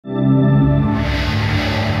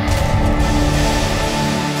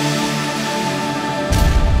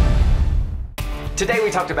Today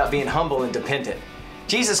we talked about being humble and dependent.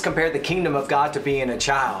 Jesus compared the kingdom of God to being a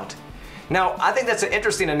child. Now, I think that's an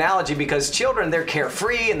interesting analogy because children, they're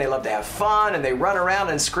carefree and they love to have fun and they run around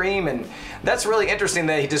and scream, and that's really interesting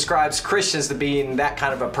that he describes Christians to being that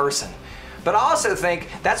kind of a person. But I also think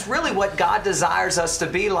that's really what God desires us to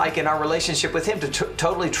be like in our relationship with Him, to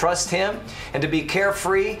totally trust Him and to be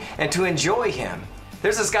carefree and to enjoy Him.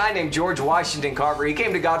 There's this guy named George Washington Carver. He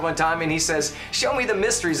came to God one time and he says, "Show me the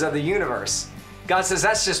mysteries of the universe." God says,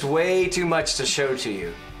 "That's just way too much to show to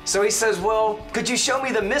you." So he says, "Well, could you show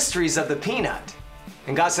me the mysteries of the peanut?"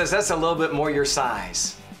 And God says, "That's a little bit more your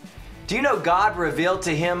size." Do you know God revealed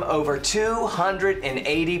to him over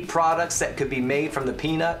 280 products that could be made from the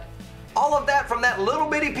peanut? All of that from that little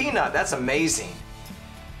bitty peanut. That's amazing.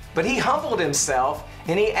 But he humbled himself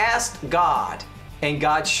and he asked God, and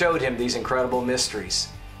God showed him these incredible mysteries.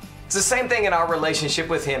 It's the same thing in our relationship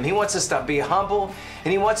with Him. He wants us to be humble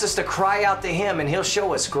and He wants us to cry out to Him, and He'll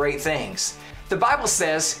show us great things. The Bible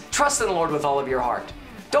says, trust in the Lord with all of your heart.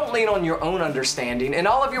 Don't lean on your own understanding. In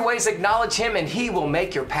all of your ways acknowledge Him and He will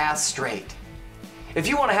make your path straight. If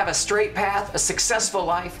you want to have a straight path, a successful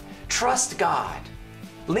life, trust God.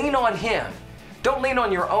 Lean on Him. Don't lean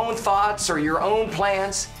on your own thoughts or your own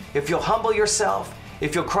plans. If you'll humble yourself,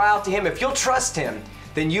 if you'll cry out to Him, if you'll trust Him,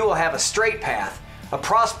 then you will have a straight path, a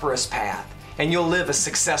prosperous path, and you'll live a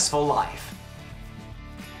successful life.